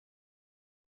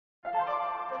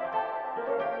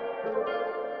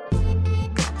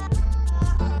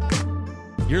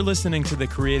You're listening to the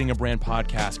Creating a Brand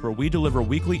podcast, where we deliver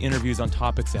weekly interviews on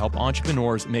topics to help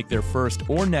entrepreneurs make their first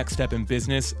or next step in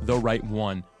business the right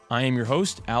one. I am your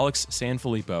host, Alex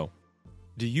Sanfilippo.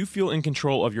 Do you feel in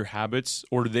control of your habits,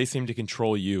 or do they seem to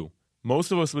control you?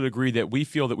 Most of us would agree that we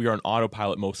feel that we are on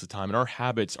autopilot most of the time, and our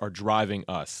habits are driving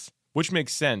us, which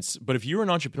makes sense. But if you're an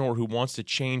entrepreneur who wants to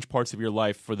change parts of your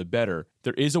life for the better,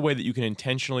 there is a way that you can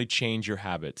intentionally change your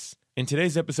habits. In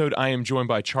today's episode, I am joined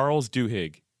by Charles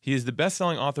Duhigg. He is the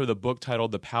best-selling author of the book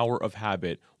titled The Power of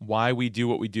Habit: Why We Do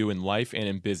What We Do in Life and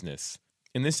in Business.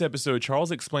 In this episode,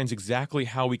 Charles explains exactly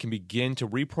how we can begin to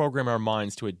reprogram our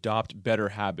minds to adopt better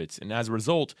habits, and as a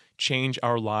result, change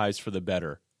our lives for the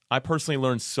better. I personally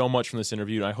learned so much from this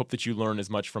interview, and I hope that you learn as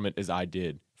much from it as I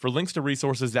did. For links to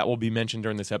resources that will be mentioned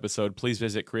during this episode, please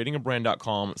visit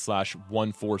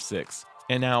creatingabrand.com/146.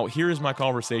 And now, here is my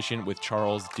conversation with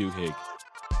Charles Duhigg.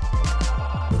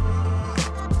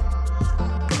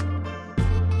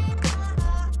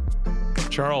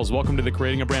 Charles, welcome to the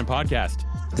Creating a Brand podcast.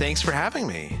 Thanks for having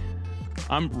me.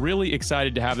 I'm really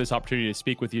excited to have this opportunity to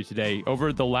speak with you today.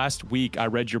 Over the last week, I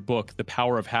read your book, The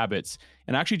Power of Habits,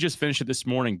 and I actually just finished it this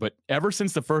morning. But ever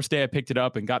since the first day I picked it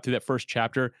up and got through that first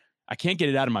chapter, I can't get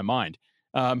it out of my mind.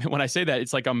 When I say that,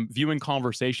 it's like I'm viewing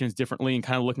conversations differently and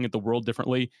kind of looking at the world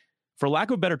differently. For lack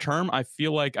of a better term, I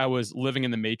feel like I was living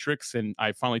in the Matrix, and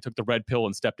I finally took the red pill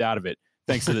and stepped out of it,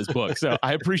 thanks to this book. So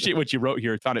I appreciate what you wrote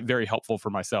here. I found it very helpful for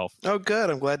myself. Oh, good.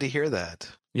 I'm glad to hear that.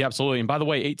 Yeah, absolutely. And by the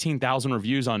way, 18,000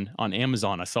 reviews on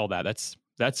Amazon. I saw that.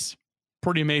 That's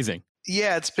pretty amazing.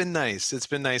 Yeah, it's been nice. It's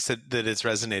been nice that it's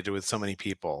resonated with so many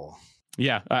people.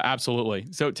 Yeah, absolutely.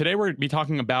 So today we're going to be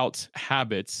talking about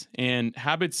habits, and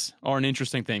habits are an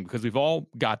interesting thing because we've all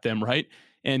got them, right?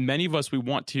 And many of us, we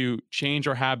want to change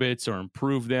our habits or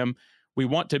improve them. We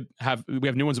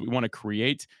have new ones that we want to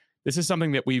create. This is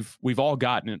something that we've all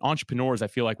gotten. And entrepreneurs, I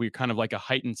feel like we're kind of like a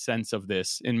heightened sense of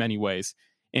this in many ways.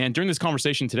 And during this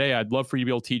conversation today, I'd love for you to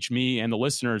be able to teach me and the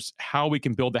listeners how we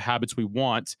can build the habits we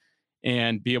want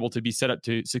and be able to be set up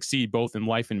to succeed both in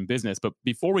life and in business. But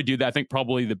before we do that, I think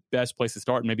probably the best place to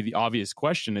start, maybe the obvious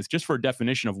question, is just for a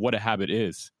definition of what a habit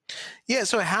is. Yeah,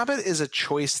 so a habit is a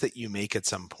choice that you make at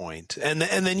some point, and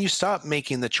then you stop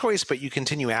making the choice, but you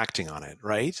continue acting on it,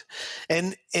 right?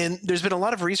 And there's been a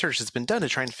lot of research that's been done to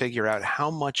try and figure out how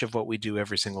much of what we do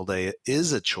every single day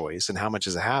is a choice and how much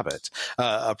is a habit.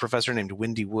 A professor named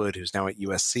Wendy Wood, who's now at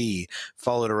USC,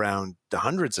 followed around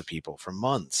hundreds of people for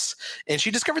months, and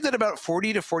she discovered that about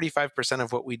 40 to 45%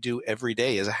 of what we do every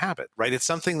day is a habit, right? It's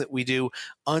something that we do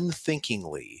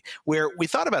unthinkingly, where we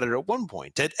thought about it at one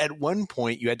point. At one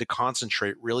point, you had to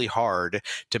concentrate really hard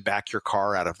to back your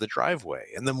car out of the driveway.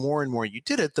 And the more and more you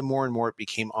did it, the more and more it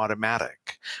became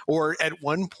automatic. Or at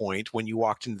one point, when you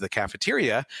walked into the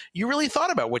cafeteria, you really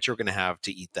thought about what you're going to have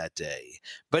to eat that day.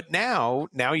 But now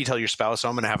you tell your spouse, oh,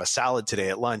 I'm going to have a salad today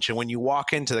at lunch. And when you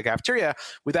walk into the cafeteria,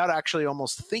 without actually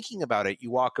almost thinking about it, you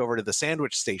walk over to the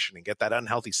sandwich station and get that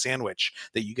unhealthy sandwich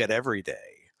that you get every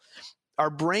day. Our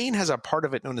brain has a part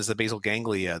of it known as the basal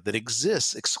ganglia that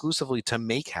exists exclusively to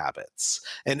make habits.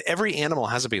 And every animal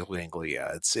has a basal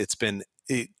ganglia. It's been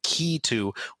key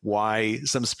to why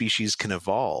some species can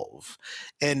evolve.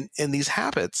 And these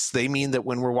habits, they mean that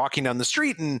when we're walking down the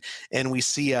street and we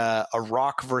see a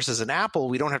rock versus an apple,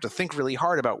 we don't have to think really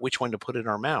hard about which one to put in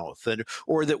our mouth.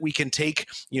 Or that we can take,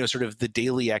 sort of the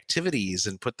daily activities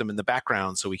and put them in the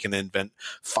background so we can invent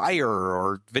fire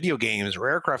or video games or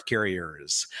aircraft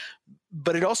carriers.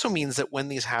 But it also means that when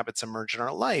these habits emerge in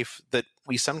our life, that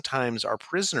we sometimes are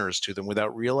prisoners to them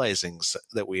without realizing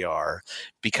that we are,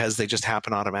 because they just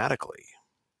happen automatically.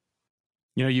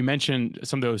 You mentioned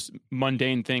some of those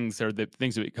mundane things, or the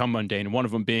things that become mundane, and one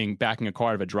of them being backing a car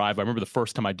out of a driveway. I remember the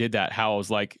first time I did that, how I was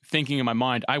like thinking in my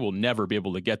mind, I will never be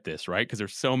able to get this, right? Because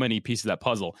there's so many pieces of that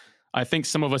puzzle. I think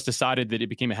some of us decided that it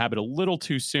became a habit a little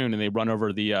too soon, and they run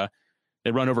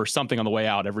over something on the way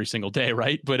out every single day,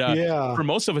 right? But for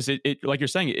most of us, it like you're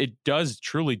saying, it does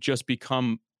truly just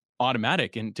become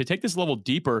automatic. And to take this level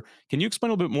deeper, can you explain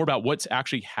a little bit more about what's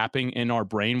actually happening in our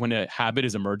brain when a habit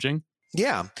is emerging?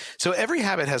 Yeah. So every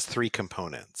habit has three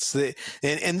components.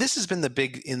 And this has been the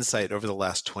big insight over the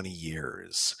last 20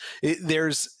 years.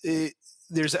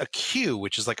 there's a cue,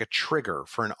 which is like a trigger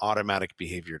for an automatic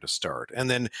behavior to start, and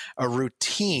then a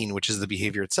routine, which is the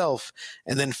behavior itself,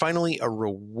 and then finally a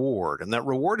reward. And that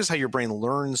reward is how your brain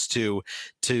learns to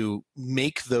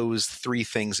make those three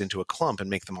things into a clump and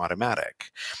make them automatic.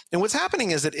 And what's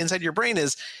happening is that inside your brain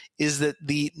is that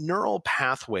the neural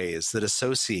pathways that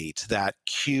associate that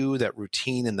cue, that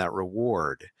routine, and that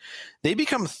reward, they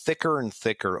become thicker and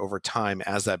thicker over time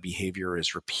as that behavior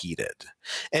is repeated.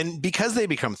 And because they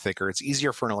become thicker, it's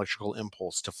easier for an electrical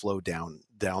impulse to flow down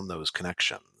those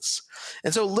connections.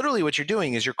 And so literally what you're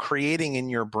doing is you're creating in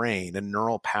your brain a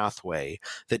neural pathway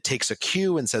that takes a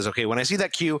cue and says, okay, when I see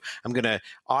that cue, I'm going to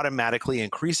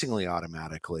increasingly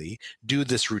automatically do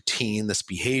this routine, this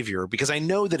behavior, because I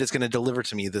know that it's going to deliver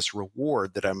to me this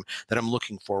reward that I'm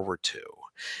looking forward to.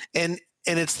 And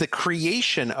it's the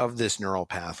creation of this neural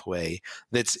pathway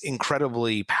that's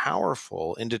incredibly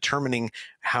powerful in determining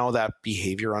how that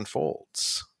behavior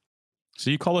unfolds. So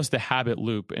you call this the habit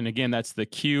loop. And again, that's the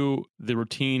cue, the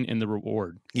routine, and the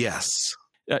reward. Yes.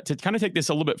 To kind of take this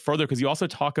a little bit further, because you also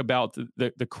talk about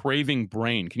the craving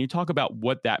brain. Can you talk about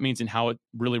what that means and how it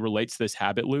really relates to this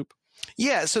habit loop?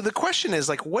 Yeah. So the question is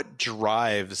like, what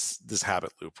drives this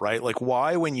habit loop, right? Like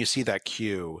why, when you see that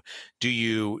cue, do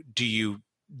you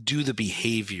do the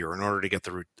behavior in order to get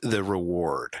the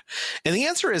reward? And the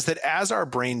answer is that as our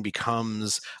brain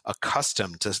becomes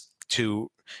accustomed to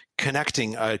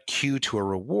connecting a cue to a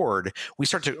reward, we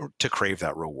start to crave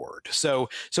that reward. So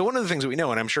one of the things that we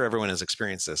know, and I'm sure everyone has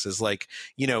experienced this, is like,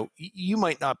 you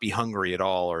might not be hungry at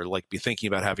all or like be thinking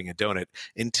about having a donut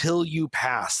until you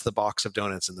pass the box of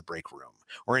donuts in the break room,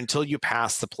 or until you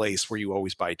pass the place where you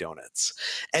always buy donuts.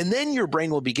 And then your brain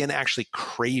will begin actually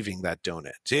craving that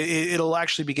donut. It'll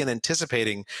actually begin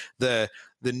anticipating the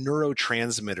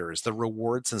neurotransmitters, the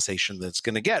reward sensation that's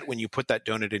going to get when you put that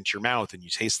donut into your mouth and you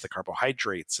taste the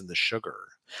carbohydrates and the sugar.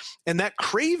 And that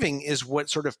craving is what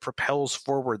sort of propels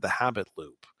forward the habit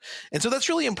loop. And so that's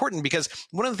really important, because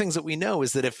one of the things that we know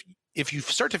is that if you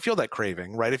start to feel that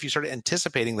craving, right, if you start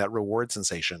anticipating that reward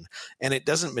sensation and it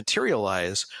doesn't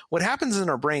materialize, what happens in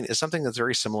our brain is something that's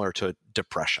very similar to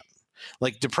depression.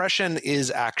 Like depression is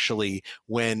actually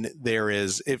when there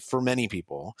is, for many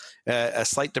people, a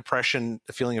slight depression,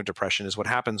 a feeling of depression is what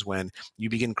happens when you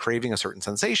begin craving a certain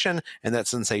sensation and that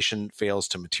sensation fails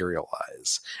to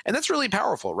materialize. And that's really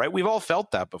powerful, right? We've all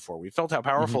felt that before. We've felt how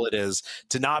powerful it is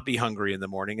to not be hungry in the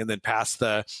morning and then pass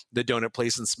the donut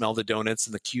place and smell the donuts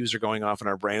and the cues are going off in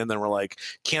our brain. And then we're like,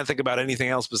 can't think about anything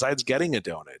else besides getting a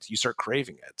donut. You start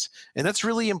craving it. And that's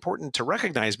really important to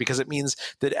recognize, because it means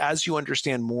that as you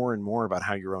understand more and more about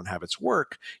how your own habits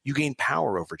work, you gain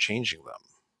power over changing them.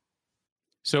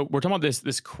 So we're talking about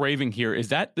this craving here. Is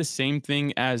that the same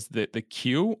thing as the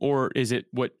cue, or is it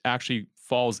what actually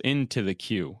falls into the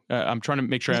cue? I'm trying to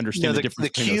make sure I understand the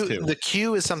difference between those two. The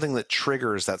cue is something that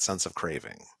triggers that sense of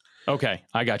craving. Okay,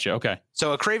 I got you. Okay.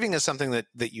 So a craving is something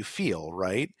that you feel,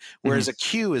 right? Whereas a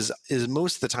cue is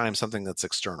most of the time something that's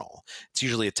external. It's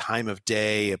usually a time of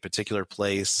day, a particular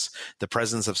place, the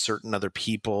presence of certain other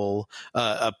people,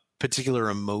 a particular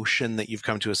emotion that you've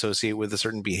come to associate with a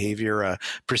certain behavior,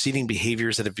 preceding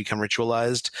behaviors that have become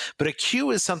ritualized. But a cue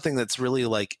is something that's really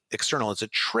like external. It's a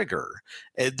trigger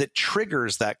that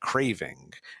triggers that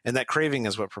craving. And that craving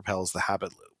is what propels the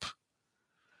habit loop.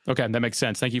 Okay, that makes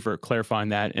sense. Thank you for clarifying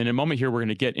that. In a moment here, we're going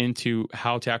to get into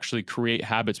how to actually create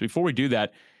habits. Before we do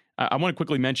that, I want to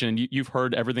quickly mention, and you've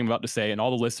heard everything I'm about to say, and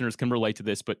all the listeners can relate to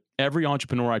this, but every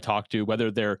entrepreneur I talk to, whether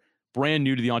they're brand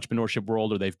new to the entrepreneurship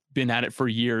world or they've been at it for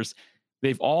years,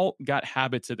 they've all got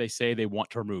habits that they say they want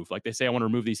to remove. Like they say, I want to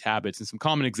remove these habits. And some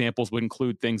common examples would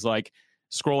include things like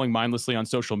scrolling mindlessly on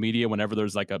social media whenever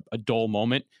there's like a dull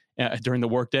moment during the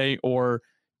workday, or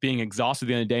being exhausted at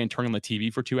the end of the day and turning on the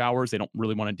TV for 2 hours. They don't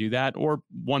really want to do that. Or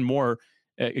one more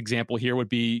example here would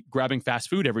be grabbing fast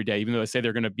food every day, even though they say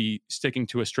they're going to be sticking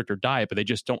to a stricter diet, but they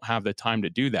just don't have the time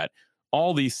to do that.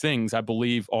 All these things, I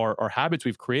believe, are habits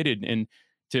we've created. And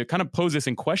to kind of pose this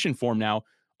in question form now,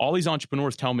 all these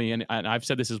entrepreneurs tell me, and I've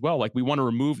said this as well, like we want to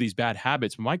remove these bad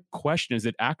habits. My question is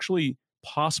it actually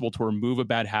possible to remove a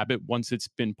bad habit once it's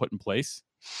been put in place?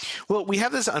 Well, we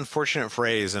have this unfortunate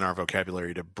phrase in our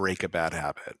vocabulary to break a bad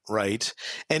habit, right?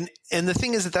 And the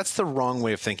thing is that that's the wrong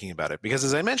way of thinking about it, because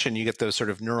as I mentioned, you get those sort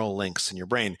of neural links in your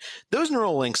brain. Those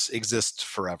neural links exist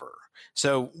forever.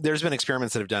 So there's been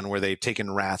experiments that have done where they've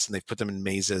taken rats and they've put them in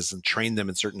mazes and trained them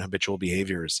in certain habitual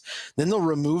behaviors. Then they'll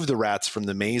remove the rats from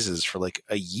the mazes for like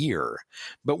a year.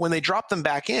 But when they drop them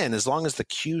back in, as long as the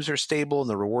cues are stable and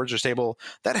the rewards are stable,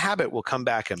 that habit will come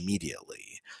back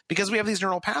immediately, because we have these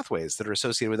neural pathways that are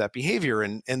associated with that behavior.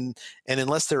 And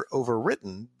unless they're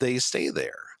overwritten, they stay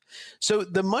there. So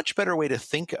the much better way to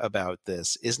think about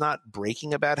this is not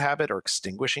breaking a bad habit or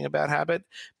extinguishing a bad habit,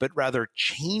 but rather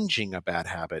changing a bad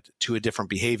habit to a different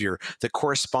behavior that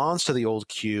corresponds to the old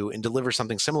cue and delivers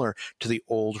something similar to the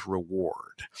old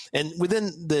reward. And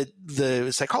within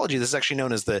the psychology, this is actually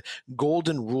known as the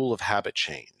golden rule of habit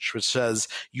change, which says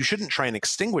you shouldn't try and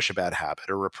extinguish a bad habit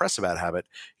or repress a bad habit.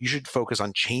 You should focus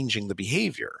on changing the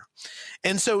behavior.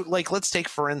 And so, like, let's take,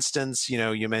 for instance,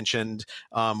 you mentioned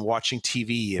watching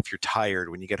TV if you're tired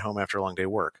when you get home after a long day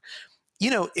of work.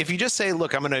 If you just say,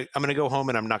 look, I'm gonna go home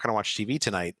and I'm not gonna watch TV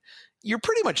tonight, you're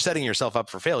pretty much setting yourself up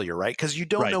for failure, right? Because you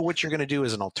don't know what you're going to do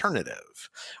as an alternative.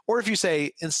 Or if you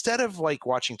say, instead of like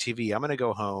watching TV, I'm going to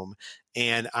go home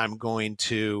and I'm going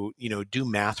to, do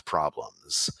math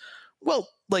problems. Well,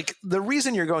 like, the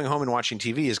reason you're going home and watching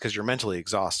TV is because you're mentally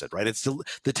exhausted, right? It's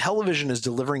the television is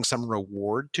delivering some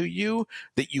reward to you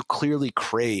that you clearly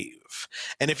crave.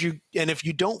 And if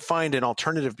you don't find an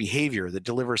alternative behavior that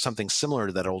delivers something similar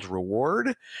to that old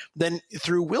reward, then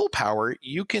through willpower,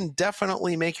 you can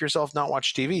definitely make yourself not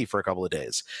watch TV for a couple of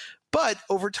days. But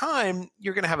over time,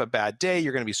 you're going to have a bad day.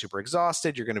 You're going to be super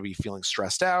exhausted. You're going to be feeling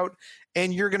stressed out,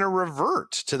 and you're going to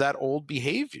revert to that old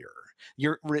behavior.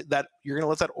 You're going to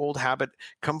let that old habit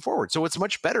come forward. So what's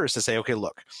much better is to say, okay,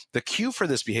 look, the cue for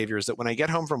this behavior is that when I get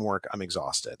home from work, I'm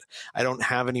exhausted. I don't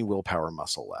have any willpower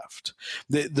muscle left.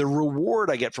 The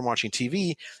reward I get from watching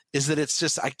TV is that it's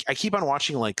just, I keep on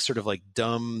watching like sort of like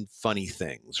dumb, funny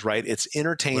things, right? It's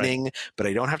entertaining, but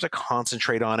I don't have to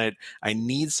concentrate on it. I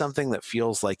need something that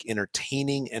feels like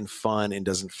entertaining and fun and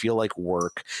doesn't feel like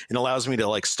work and allows me to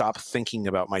like stop thinking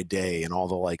about my day and all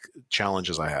the like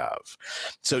challenges I have.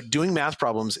 So doing math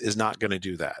problems is not going to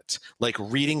do that. Like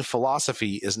reading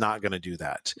philosophy is not going to do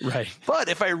that. Right. But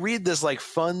if I read this like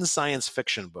fun science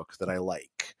fiction book that I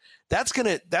like, that's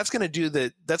going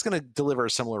to deliver a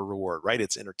similar reward, right?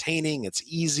 It's entertaining, it's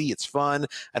easy, it's fun.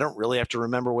 I don't really have to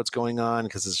remember what's going on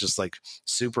because it's just like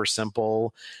super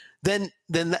simple. Then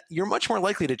you're much more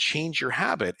likely to change your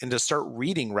habit and to start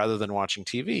reading rather than watching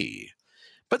TV.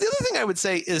 But the other thing I would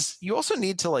say is you also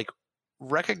need to like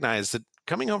recognize that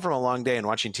coming home from a long day and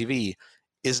watching TV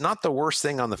is not the worst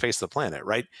thing on the face of the planet,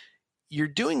 right? You're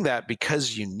doing that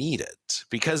because you need it,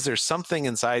 because there's something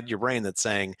inside your brain that's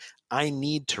saying, I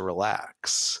need to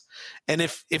relax. And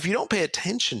if you don't pay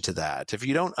attention to that, if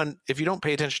you don't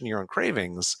pay attention to your own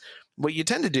cravings, what you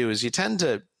tend to do is you tend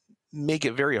to make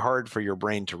it very hard for your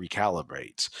brain to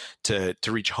recalibrate, to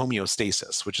reach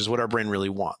homeostasis, which is what our brain really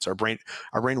wants. Our brain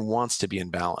wants to be in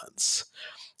balance.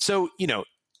 So,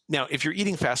 now, if you're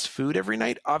eating fast food every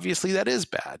night, obviously that is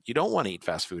bad. You don't want to eat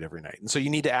fast food every night. And so you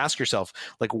need to ask yourself,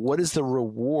 like, what is the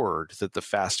reward that the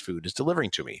fast food is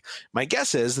delivering to me? My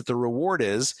guess is that the reward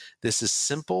is this is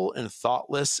simple and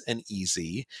thoughtless and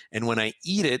easy. And when I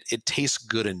eat it, it tastes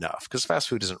good enough, because fast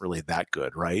food isn't really that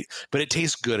good, right? But it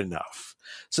tastes good enough.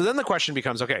 So then the question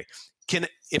becomes, okay,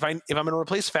 if I'm going to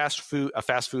replace a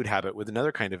fast food habit with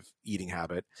another kind of eating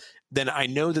habit, then I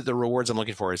know that the rewards I'm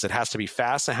looking for is it has to be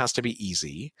fast, it has to be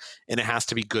easy, and it has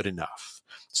to be good enough.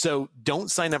 So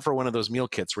don't sign up for one of those meal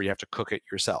kits where you have to cook it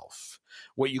yourself.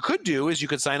 What you could do is you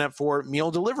could sign up for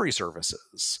meal delivery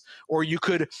services, or you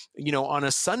could, on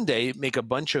a Sunday, make a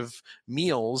bunch of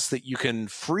meals that you can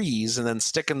freeze and then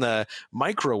stick in the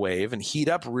microwave and heat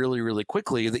up really, really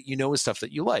quickly that is stuff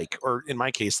that you like. Or in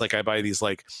my case, like I buy these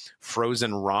like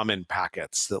frozen ramen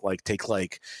packets that like take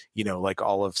like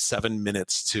all of 7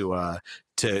 minutes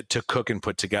to cook and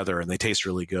put together, and they taste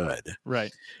really good.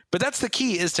 Right. But that's the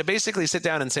key, is to basically sit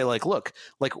down and say, like, look,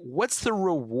 like, what's the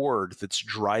reward that's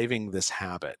driving this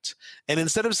habit? And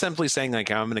instead of simply saying,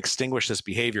 like, I'm going to extinguish this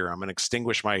behavior, I'm going to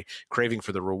extinguish my craving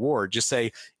for the reward, just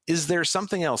say, is there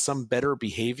something else, some better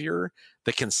behavior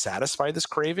that can satisfy this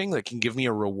craving, that can give me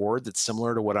a reward that's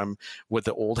similar to what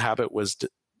the old habit was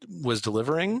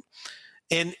delivering?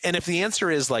 And if the answer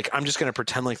is like, I'm just going to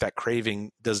pretend like that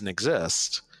craving doesn't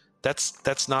exist,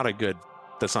 that's not a good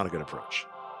approach.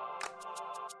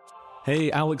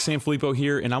 Hey, Alex Sanfilippo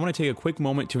here, and I want to take a quick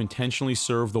moment to intentionally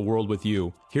serve the world with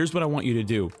you. Here's what I want you to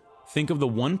do. Think of the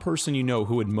one person you know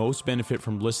who would most benefit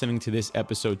from listening to this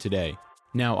episode today.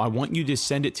 Now, I want you to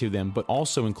send it to them, but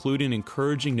also include an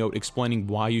encouraging note explaining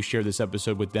why you share this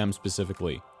episode with them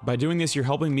specifically. By doing this, you're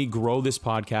helping me grow this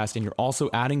podcast, and you're also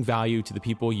adding value to the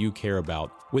people you care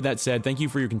about. With that said, thank you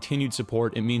for your continued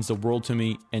support. It means the world to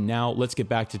me. And now let's get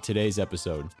back to today's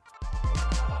episode.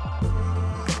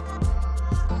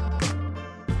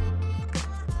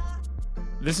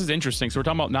 This is interesting. So we're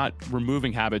talking about not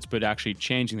removing habits, but actually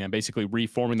changing them, basically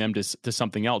reforming them to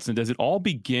something else. And does it all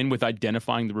begin with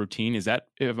identifying the routine? Is that,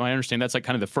 if I understand, that's like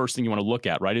kind of the first thing you want to look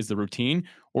at, right? Is the routine,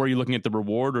 or are you looking at the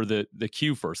reward or the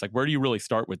cue first? Like, where do you really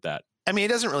start with that? I mean, it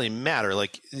doesn't really matter.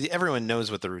 Like, everyone knows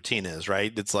what the routine is,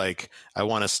 right? It's like, I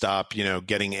want to stop,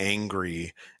 getting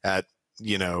angry at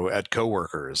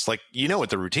coworkers. Like,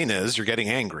 what the routine is. You're getting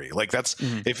angry. Like, that's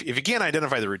if you can't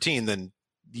identify the routine, then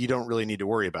you don't really need to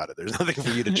worry about it. There's nothing for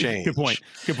you to change. Good point.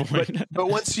 But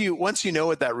once you know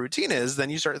what that routine is, then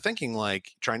you start thinking,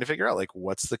 like, trying to figure out, like,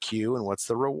 what's the cue and what's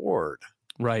the reward.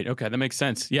 Right. Okay. That makes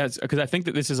sense. Yeah. Because I think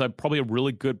that this is probably a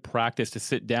really good practice to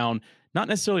sit down, not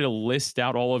necessarily to list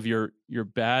out all of your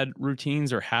bad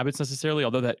routines or habits necessarily,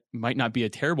 although that might not be a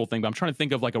terrible thing. But I'm trying to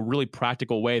think of like a really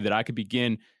practical way that I could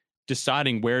begin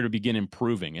deciding where to begin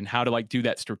improving and how to like do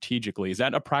that strategically. Is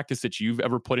that a practice that you've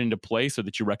ever put into place or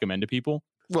that you recommend to people?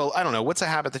 Well, I don't know. What's a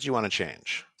habit that you want to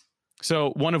change?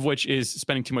 So one of which is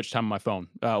spending too much time on my phone.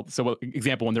 So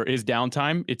example, when there is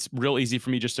downtime, it's real easy for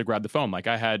me just to grab the phone. Like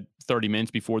I had 30 minutes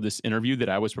before this interview that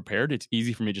I was prepared. It's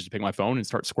easy for me just to pick my phone and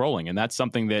start scrolling. And that's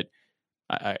something that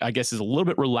I guess is a little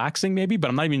bit relaxing maybe, but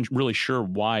I'm not even really sure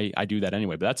why I do that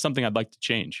anyway. But that's something I'd like to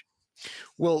change.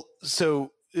 Well,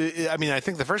 so I mean, I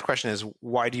think the first question is,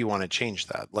 why do you want to change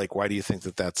that? Like, why do you think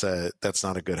that that's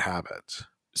not a good habit?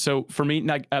 So for me,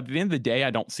 at the end of the day,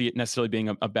 I don't see it necessarily being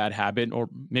a bad habit, or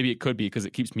maybe it could be because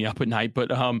it keeps me up at night.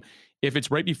 But if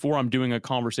it's right before I'm doing a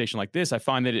conversation like this, I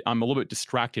find that I'm a little bit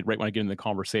distracted right when I get into the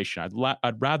conversation.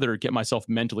 I'd rather get myself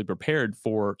mentally prepared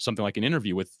for something like an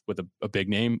interview with a big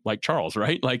name like Charles,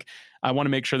 right? Like I want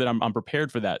to make sure that I'm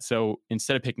prepared for that. So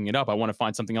instead of picking it up, I want to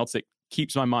find something else that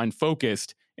keeps my mind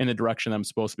focused in the direction that I'm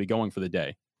supposed to be going for the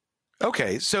day.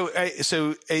 Okay,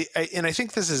 and I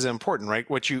think this is important, right?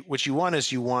 What you want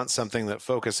is you want something that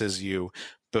focuses you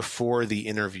before the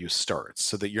interview starts,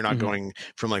 so that you're not going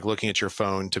from like looking at your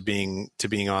phone to being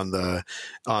on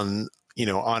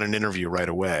an interview right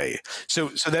away. So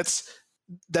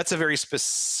that's a very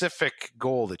specific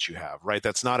goal that you have, right?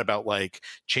 That's not about like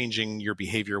changing your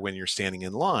behavior when you're standing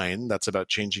in line. That's about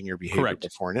changing your behavior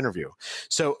before an interview.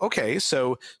 So, okay.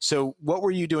 So what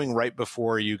were you doing right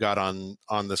before you got on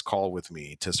this call with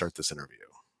me to start this interview?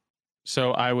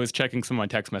 So I was checking some of my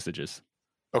text messages.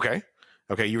 Okay.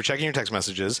 You were checking your text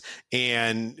messages,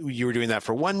 and you were doing that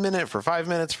for 1 minute, for 5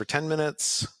 minutes, for 10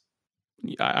 minutes.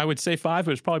 I would say 5,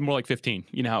 but it's probably more like 15.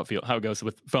 You know how it goes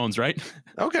with phones, right?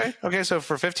 Okay. So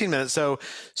for 15 minutes.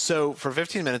 So for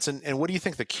 15 minutes, and what do you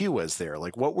think the cue was there?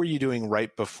 Like, what were you doing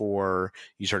right before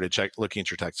you started looking at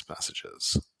your text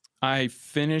messages? I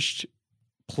finished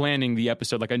planning the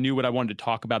episode. Like I knew what I wanted to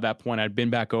talk about at that point. I'd been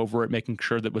back over it, making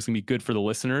sure that it was going to be good for the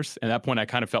listeners. And at that point, I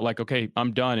kind of felt like, okay,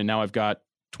 I'm done. And now I've got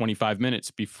 25 minutes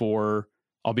before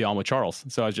I'll be on with Charles.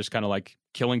 So I was just kind of like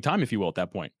killing time, if you will, at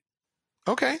that point.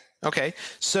 Okay.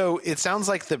 So it sounds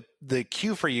like the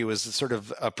cue for you is sort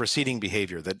of a preceding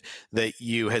behavior that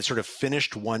you had sort of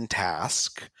finished one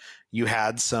task. You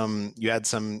had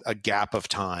a gap of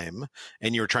time,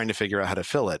 and you were trying to figure out how to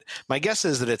fill it. My guess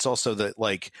is that it's also that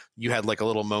like you had like a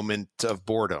little moment of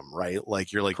boredom, right?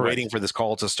 Like you're like waiting for this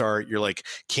call to start. You're like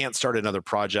can't start another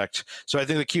project. So I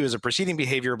think the cue is a preceding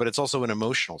behavior, but it's also an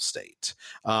emotional state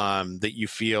that you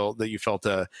felt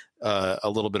a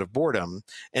little bit of boredom,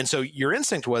 and so your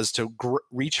instinct was to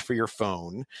reach for your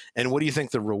phone. And what do you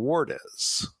think the reward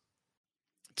is?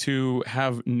 To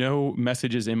have no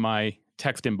messages in my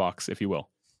text inbox, if you will.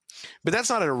 But that's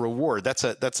not a reward. That's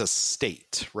a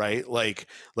state, right? Like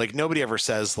nobody ever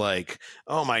says like,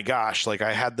 oh my gosh, like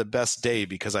I had the best day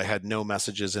because I had no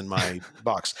messages in my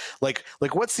box. Like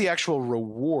what's the actual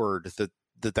reward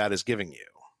that is giving you?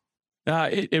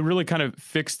 It really kind of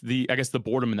fixed the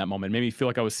boredom in that moment. It made me feel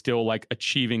like I was still like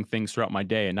achieving things throughout my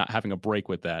day and not having a break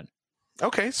with that.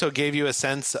 Okay. So it gave you a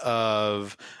sense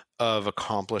of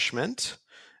accomplishment.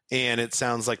 And it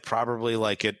sounds like probably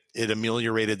like it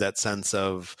ameliorated that sense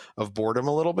of boredom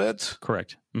a little bit.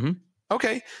 Correct. Mm-hmm.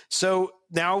 Okay. So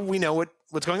now we know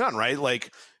what's going on, right?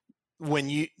 Like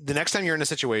the next time you're in a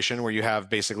situation where you have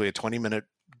basically a 20-minute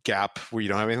gap where you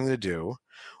don't have anything to do,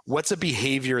 what's a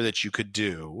behavior that you could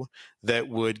do that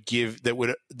would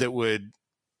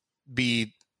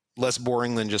be less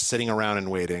boring than just sitting around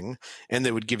and waiting, and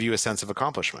that would give you a sense of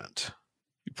accomplishment?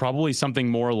 Probably something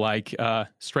more like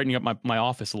straightening up my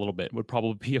office a little bit would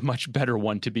probably be a much better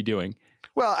one to be doing.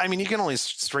 Well, I mean, you can only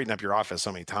straighten up your office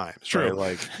so many times, True.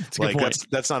 right?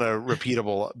 That's not a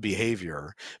repeatable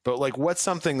behavior. But like, what's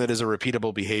something that is a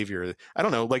repeatable behavior? I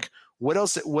don't know. Like, what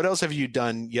else have you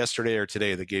done yesterday or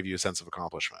today that gave you a sense of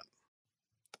accomplishment?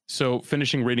 So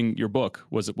finishing reading your book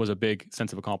was a big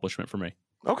sense of accomplishment for me.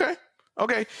 Okay.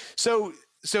 So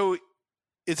So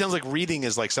it sounds like reading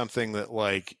is like something that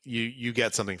like you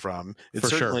get something from. It For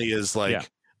sure. certainly is like Yeah.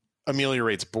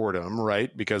 ameliorates boredom,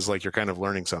 right? Because like you're kind of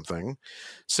learning something.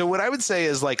 So what I would say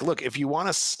is like, look, if you want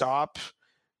to stop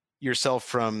yourself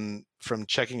from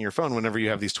checking your phone whenever you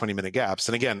have these 20-minute gaps,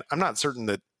 and again, I'm not certain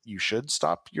that you should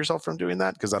stop yourself from doing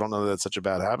that because I don't know that that's such a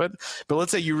bad habit, but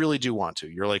let's say you really do want to.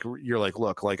 You're like,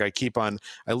 look, like I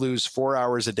lose 4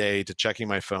 hours a day to checking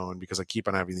my phone because I keep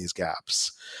on having these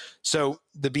gaps. So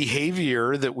the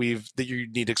behavior that you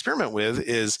need to experiment with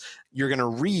is you're going to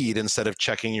read instead of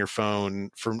checking your phone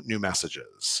for new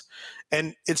messages.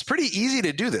 And it's pretty easy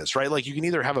to do this, right? Like you can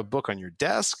either have a book on your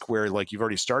desk where like you've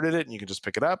already started it and you can just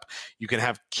pick it up. You can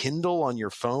have Kindle on your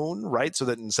phone, right? So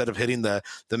that instead of hitting the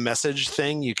message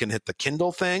thing, you can hit the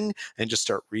Kindle thing and just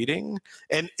start reading.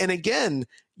 And again,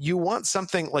 you want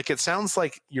something like, it sounds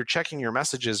like you're checking your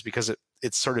messages because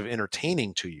it's sort of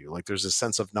entertaining to you. Like there's a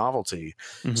sense of novelty.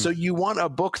 Mhm. So you want a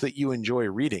book that you enjoy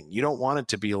reading. You don't want it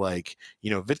to be like,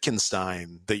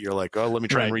 Wittgenstein that you're like, oh, let me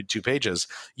try and read 2 pages.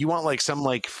 You want like some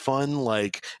like fun,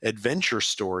 like adventure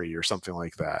story or something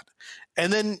like that.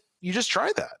 And then you just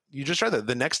try that.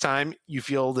 The next time you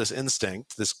feel this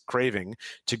instinct, this craving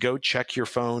to go check your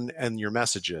phone and your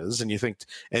messages, and you think,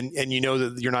 and you know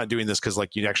that you're not doing this because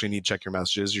like you actually need to check your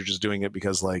messages. You're just doing it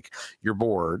because like you're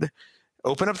bored.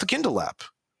 Open up the Kindle app,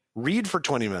 read for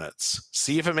 20 minutes,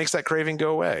 see if it makes that craving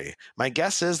go away. My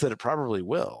guess is that it probably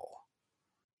will.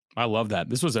 I love that.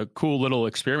 This was a cool little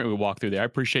experiment we walked through there. I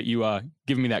appreciate you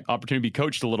giving me that opportunity to be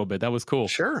coached a little bit. That was cool.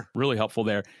 Sure. Really helpful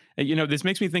there. And, this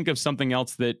makes me think of something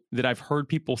else that I've heard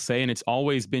people say, and it's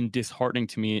always been disheartening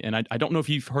to me. And I don't know if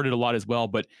you've heard it a lot as well,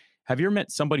 but have you ever met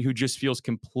somebody who just feels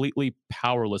completely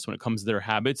powerless when it comes to their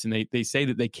habits, and they say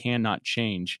that they cannot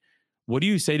change? What do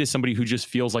you say to somebody who just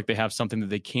feels like they have something that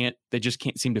they just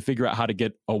can't seem to figure out how to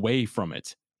get away from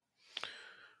it?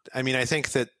 I mean, I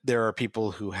think that there are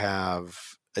people who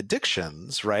have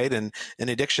addictions, right? And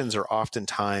addictions are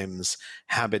oftentimes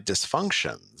habit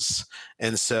dysfunctions.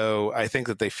 And so I think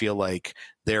that they feel like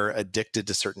they're addicted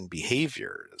to certain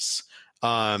behaviors.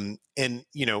 And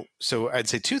so I'd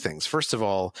say 2 things. First of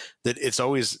all, that it's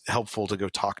always helpful to go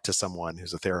talk to someone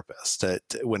who's a therapist.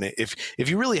 If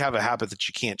you really have a habit that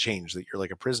you can't change, that you're like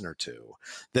a prisoner to,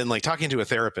 then like talking to a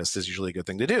therapist is usually a good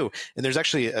thing to do. And there's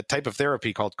actually a type of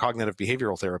therapy called cognitive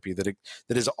behavioral therapy that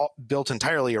is built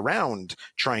entirely around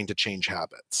trying to change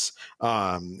habits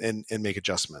and make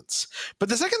adjustments. But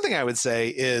the second thing I would say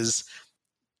is,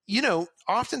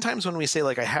 oftentimes when we say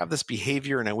like, I have this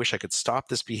behavior and I wish I could stop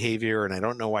this behavior and I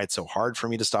don't know why it's so hard for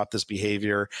me to stop this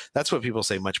behavior. That's what people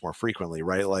say much more frequently,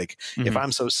 right? Like if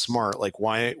I'm so smart, like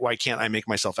why can't I make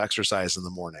myself exercise in the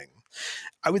morning?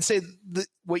 I would say that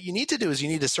what you need to do is you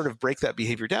need to sort of break that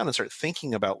behavior down and start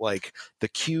thinking about like the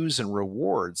cues and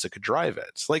rewards that could drive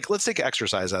it. Like let's take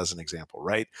exercise as an example,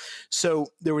 right? So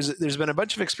there's been a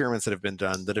bunch of experiments that have been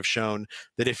done that have shown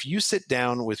that if you sit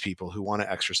down with people who want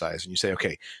to exercise and you say,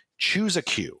 okay, choose a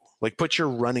cue, like put your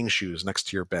running shoes next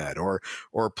to your bed, or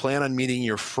plan on meeting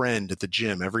your friend at the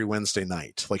gym every Wednesday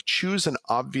night. Like choose an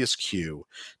obvious cue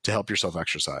to help yourself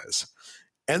exercise.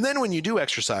 And then when you do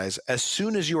exercise, as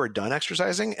soon as you are done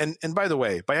exercising, and by the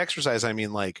way, by exercise, I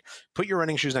mean like put your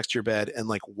running shoes next to your bed and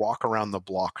like walk around the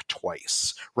block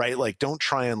twice, right? Like don't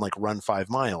try and like run 5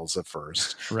 miles at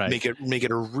first. Right. Make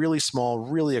it a really small,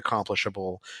 really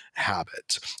accomplishable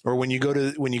habit. Or when you go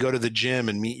to the gym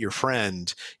and meet your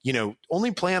friend,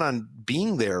 only plan on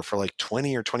being there for like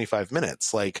 20 or 25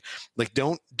 minutes. Like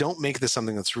don't make this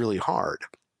something that's really hard.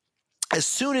 As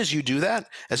soon as you do that,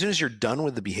 as soon as you're done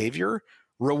with the behavior,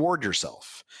 reward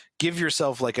yourself. Give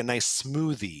yourself like a nice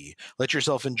smoothie. Let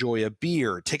yourself enjoy a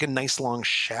beer. Take a nice long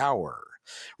shower,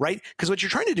 right? Because what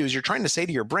you're trying to do is you're trying to say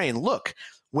to your brain, look,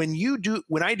 when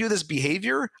I do this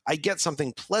behavior, I get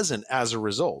something pleasant as a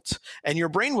result. And your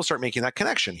brain will start making that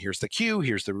connection. Here's the cue,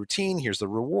 here's the routine, here's the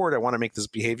reward. I want to make this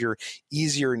behavior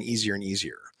easier and easier and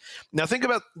easier. Now think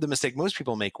about the mistake most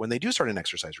people make when they do start an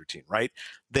exercise routine, right?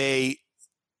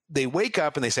 They wake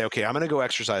up and they say, okay, I'm going to go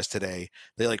exercise today.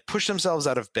 They like push themselves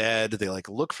out of bed. They like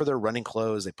look for their running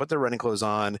clothes. They put their running clothes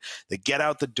on. They get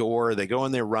out the door. They go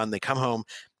and they run. They come home.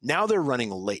 Now they're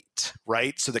running late,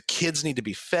 right? So the kids need to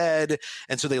be fed.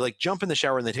 And so they like jump in the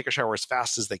shower and they take a shower as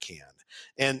fast as they can.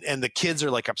 And the kids are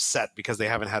like upset because they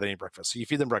haven't had any breakfast. So you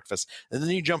feed them breakfast and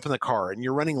then you jump in the car and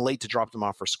you're running late to drop them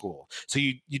off for school. So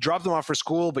you drop them off for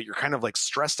school, but you're kind of like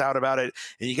stressed out about it.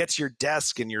 And you get to your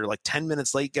desk and you're like 10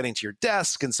 minutes late getting to your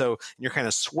desk. And so you're kind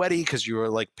of sweaty because you were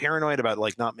like paranoid about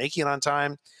like not making it on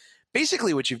time.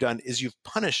 Basically, what you've done is you've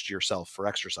punished yourself for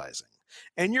exercising.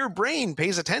 And your brain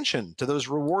pays attention to those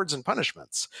rewards and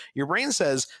punishments. Your brain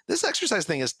says, this exercise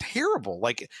thing is terrible.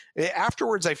 Like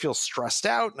afterwards, I feel stressed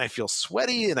out and I feel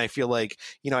sweaty and I feel like,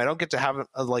 I don't get to have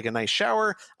a nice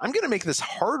shower. I'm going to make this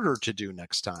harder to do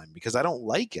next time because I don't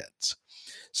like it.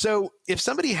 So if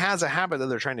somebody has a habit that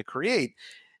they're trying to create,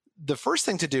 the first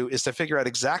thing to do is to figure out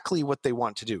exactly what they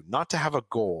want to do, not to have a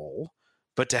goal,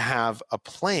 but to have a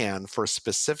plan for a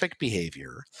specific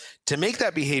behavior, to make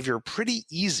that behavior pretty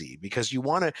easy because you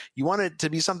want it to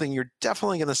be something you're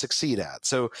definitely going to succeed at.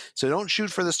 So don't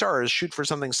shoot for the stars, shoot for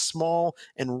something small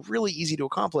and really easy to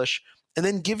accomplish, and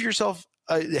then give yourself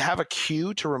have a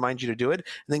cue to remind you to do it,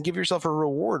 and then give yourself a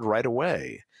reward right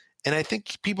away. And I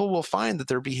think people will find that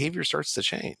their behavior starts to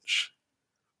change.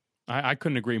 I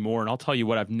couldn't agree more. And I'll tell you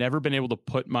what, I've never been able to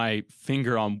put my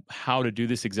finger on how to do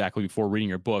this exactly before reading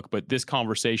your book, but this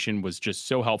conversation was just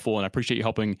so helpful. And I appreciate you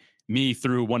helping me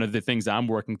through one of the things I'm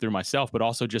working through myself, but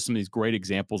also just some of these great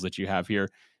examples that you have here.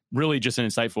 Really just an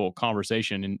insightful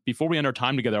conversation. And before we end our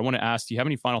time together, I want to ask, do you have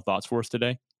any final thoughts for us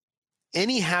today?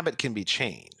 Any habit can be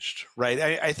changed, right?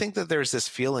 I think that there's this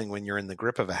feeling when you're in the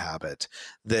grip of a habit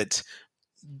that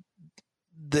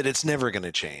it's never going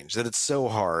to change, that it's so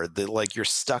hard that like you're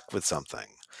stuck with something.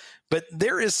 But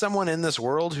there is someone in this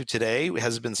world who today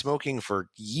has been smoking for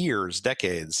years,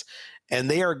 decades, and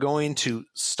they are going to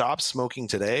stop smoking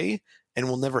today and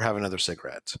will never have another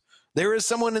cigarette. There is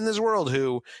someone in this world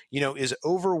who, is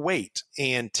overweight,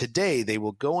 and today they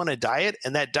will go on a diet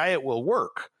and that diet will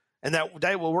work, and that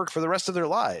diet will work for the rest of their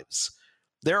lives.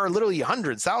 There are literally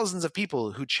hundreds, thousands of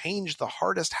people who change the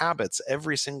hardest habits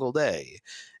every single day.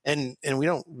 And we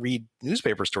don't read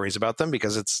newspaper stories about them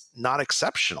because it's not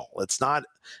exceptional. It's not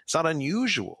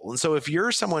unusual. And so if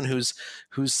you're someone who's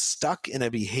stuck in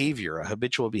a behavior, a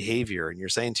habitual behavior, and you're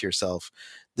saying to yourself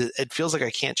that it feels like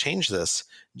I can't change this,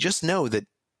 just know that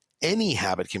any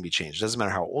habit can be changed. It doesn't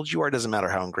matter how old you are, it doesn't matter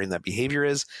how ingrained that behavior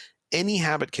is. Any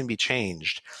habit can be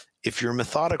changed if you're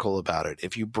methodical about it,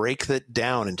 if you break that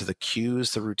down into the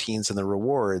cues, the routines, and the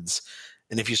rewards,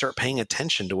 and if you start paying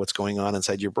attention to what's going on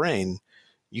inside your brain,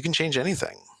 you can change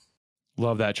anything.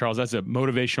 Love that, Charles. That's a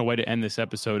motivational way to end this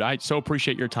episode. I so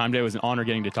appreciate your time today. It was an honor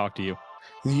getting to talk to you.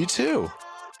 You too.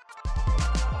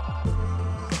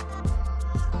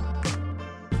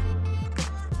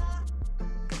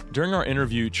 During our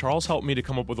interview, Charles helped me to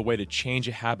come up with a way to change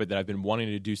a habit that I've been wanting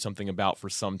to do something about for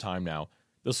some time now.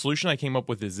 The solution I came up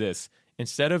with is this.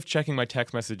 Instead of checking my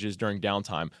text messages during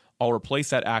downtime, I'll replace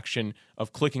that action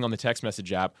of clicking on the text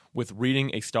message app with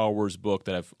reading a Star Wars book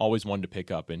that I've always wanted to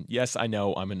pick up. And yes, I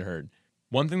know I'm a nerd.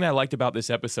 One thing that I liked about this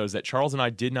episode is that Charles and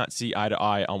I did not see eye to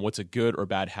eye on what's a good or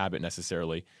bad habit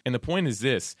necessarily. And the point is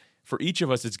this. For each of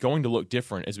us, it's going to look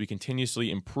different as we continuously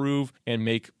improve and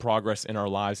make progress in our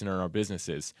lives and in our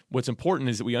businesses. What's important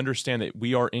is that we understand that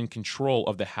we are in control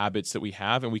of the habits that we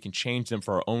have and we can change them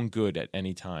for our own good at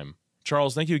any time.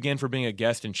 Charles, thank you again for being a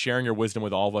guest and sharing your wisdom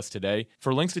with all of us today.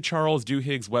 For links to Charles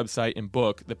Duhigg's website and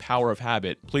book, The Power of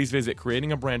Habit, please visit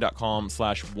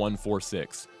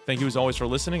creatingabrand.com/146. Thank you as always for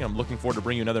listening. I'm looking forward to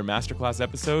bringing you another masterclass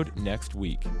episode next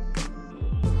week.